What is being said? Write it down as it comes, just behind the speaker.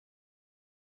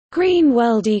Green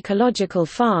World Ecological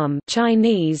Farm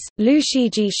Chinese,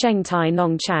 Lushiji Shengtai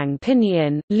Nongchang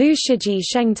Pinyin, Lushiji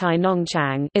Shengtai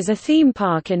Nongchang is a theme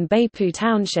park in Beipu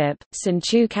Township,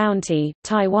 Hsinchu County,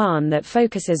 Taiwan that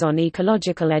focuses on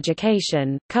ecological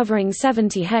education, covering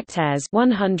 70 hectares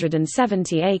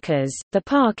 170 acres. The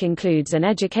park includes an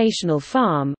educational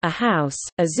farm, a house,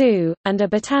 a zoo, and a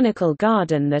botanical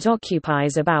garden that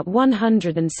occupies about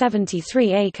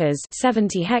 173 acres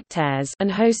 70 hectares and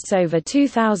hosts over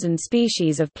 2,000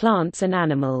 species of plants and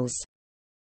animals.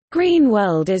 Green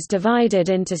World is divided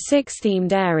into 6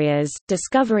 themed areas: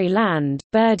 Discovery Land,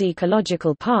 Bird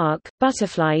Ecological Park,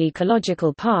 Butterfly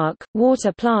Ecological Park,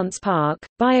 Water Plants Park,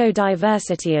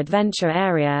 Biodiversity Adventure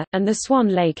Area, and the Swan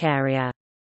Lake Area.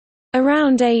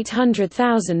 Around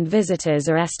 800,000 visitors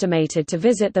are estimated to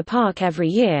visit the park every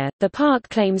year. The park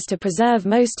claims to preserve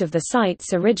most of the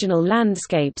site's original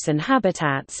landscapes and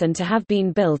habitats and to have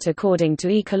been built according to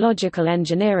ecological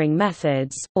engineering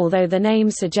methods. Although the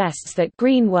name suggests that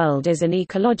Green World is an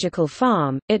ecological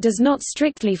farm, it does not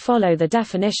strictly follow the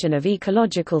definition of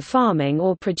ecological farming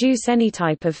or produce any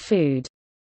type of food.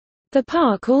 The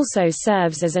park also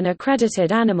serves as an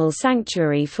accredited animal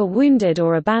sanctuary for wounded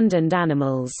or abandoned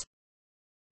animals.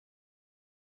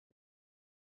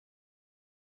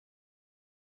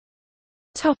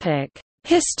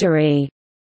 History.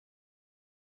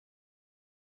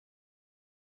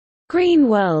 Green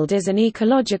World is an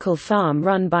ecological farm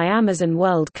run by Amazon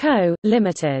World Co.,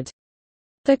 Ltd.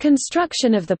 The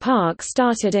construction of the park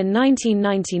started in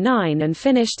 1999 and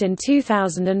finished in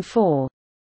 2004.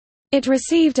 It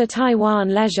received a Taiwan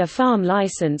Leisure Farm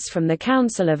license from the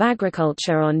Council of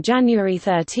Agriculture on January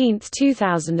 13,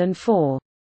 2004.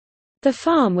 The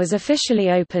farm was officially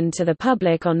opened to the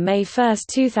public on May 1,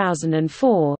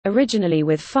 2004, originally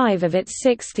with 5 of its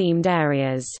 6 themed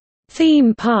areas,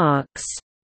 theme parks.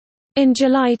 In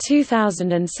July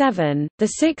 2007,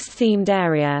 the 6th themed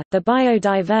area, the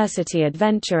Biodiversity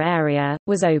Adventure Area,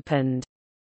 was opened.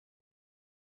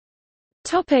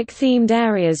 Themed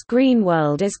areas. Green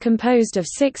World is composed of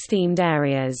 6 themed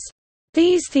areas.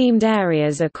 These themed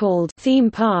areas are called theme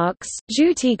parks,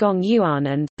 Zhutigong Yuan,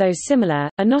 and, though similar,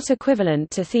 are not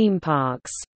equivalent to theme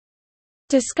parks.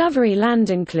 Discovery Land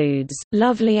includes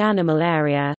Lovely Animal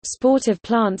Area, Sportive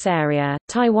Plants Area,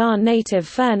 Taiwan Native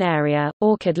Fern Area,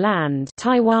 Orchid Land,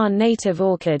 Taiwan Native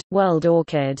Orchid, World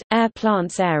Orchid, Air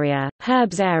Plants Area,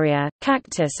 Herbs Area,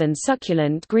 Cactus and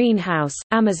Succulent Greenhouse,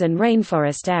 Amazon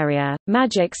Rainforest Area,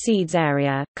 Magic Seeds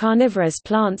Area, Carnivorous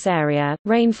Plants Area,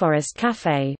 Rainforest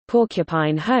Cafe,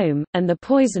 Porcupine Home, and the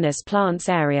Poisonous Plants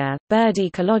Area. Bird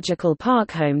Ecological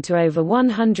Park, home to over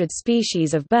 100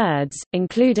 species of birds,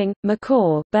 including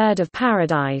macaw, bird of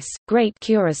paradise, great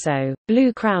curassow,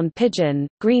 blue-crowned pigeon,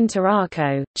 green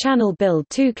taraco, channel-billed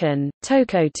toucan,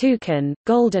 toko toucan,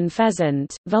 golden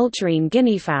pheasant, vulturine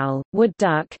guineafowl, wood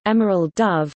duck, emerald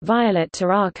dove, violet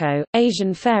taraco,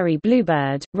 Asian fairy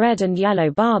bluebird, red and yellow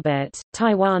barbet,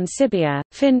 Taiwan sibia,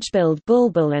 finch-billed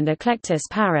bulbul and eclectus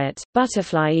parrot.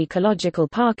 Butterfly Ecological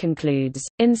Park includes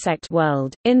Insect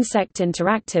World, Insect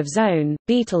Interactive Zone,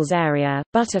 Beetles Area,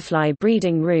 Butterfly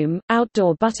Breeding Room,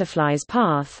 Outdoor Butterflies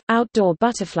Path, Outdoor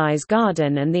Butterflies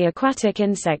Garden and the Aquatic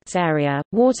Insects Area.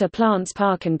 Water Plants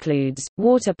Park includes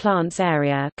Water Plants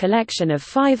Area, collection of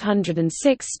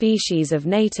 506 species of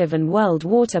native and world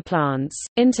water plants,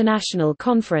 International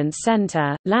Conference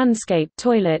Center, Landscape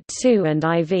Toilet 2 and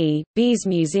IV, Bees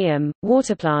Museum,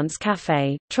 Waterplants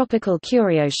Cafe, Tropical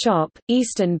Curio Shop,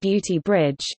 Eastern Beauty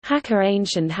Bridge, Hacker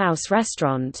Ancient House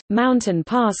Restaurant, Mountain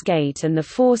Pass Gate and the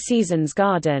Four Seasons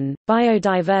Garden.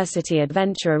 Biodiversity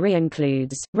Adventure Area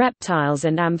includes Reptiles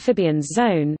and Amphibians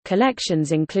Zone,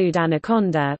 collections include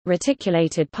anaconda,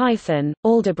 reticulated python,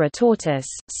 Aldabra tortoise,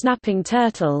 snapping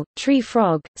turtle, tree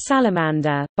frog,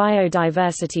 salamander.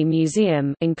 Biodiversity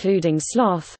Museum including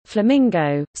sloth,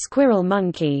 flamingo, squirrel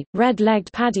monkey,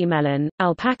 red-legged paddymmelon,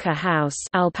 alpaca house,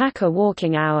 alpaca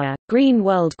walking hour, Green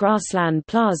World Grassland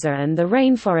Plaza and the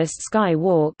Rainforest Sky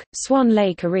Walk. Swan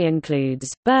Lake Area includes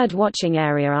Bird Watching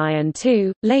Area Iron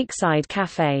 2, Lakeside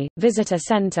Cafe, Visitor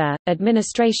Center,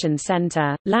 Administration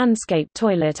Center, Landscape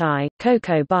Toilet I,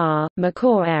 Cocoa Bar,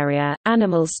 Macaw Area,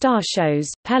 Animal Star Shows,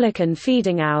 Pelican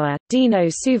Feeding Hour, Dino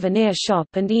Souvenir Shop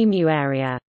and Emu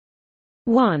Area.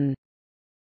 1.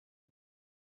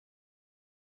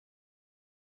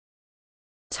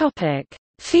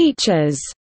 Features.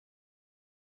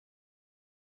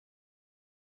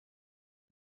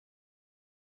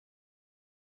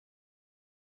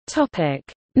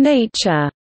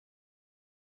 Nature.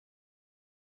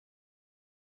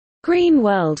 Green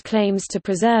World claims to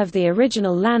preserve the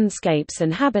original landscapes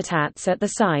and habitats at the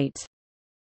site.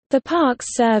 The park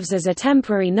serves as a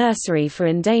temporary nursery for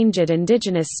endangered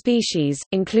indigenous species,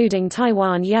 including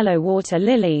Taiwan yellow water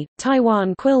lily,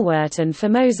 Taiwan quillwort and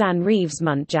Formosan Reeves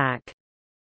muntjac.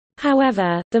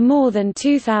 However, the more than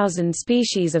 2,000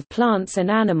 species of plants and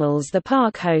animals the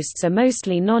park hosts are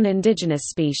mostly non-indigenous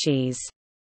species.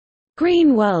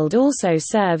 Green World also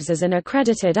serves as an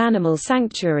accredited animal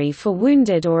sanctuary for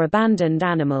wounded or abandoned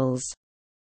animals.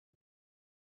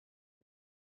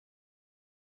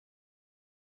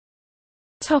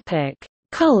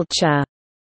 Culture.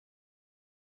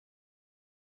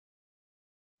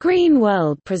 Green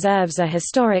World preserves a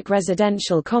historic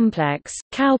residential complex,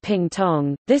 Khao Ping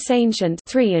Tong. This ancient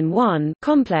 3-in-1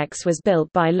 complex was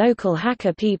built by local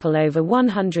Hakka people over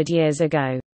 100 years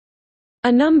ago.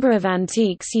 A number of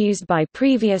antiques used by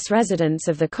previous residents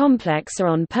of the complex are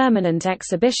on permanent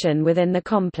exhibition within the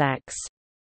complex.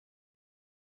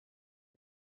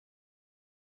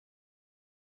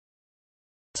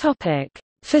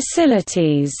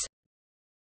 Facilities.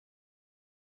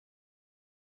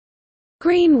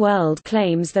 Green World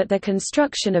claims that the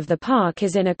construction of the park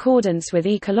is in accordance with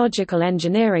ecological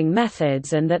engineering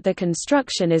methods and that the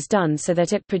construction is done so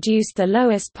that it produced the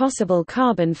lowest possible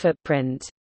carbon footprint.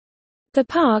 The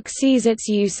park sees its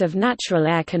use of natural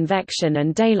air convection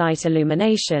and daylight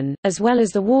illumination, as well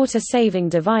as the water-saving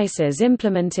devices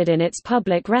implemented in its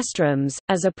public restrooms,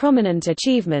 as a prominent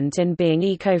achievement in being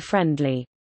eco-friendly.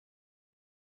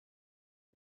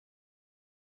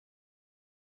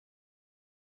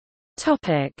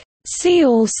 See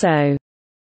also: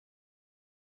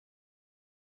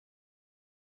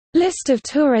 List of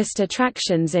tourist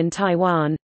attractions in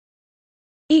Taiwan.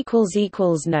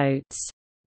 Notes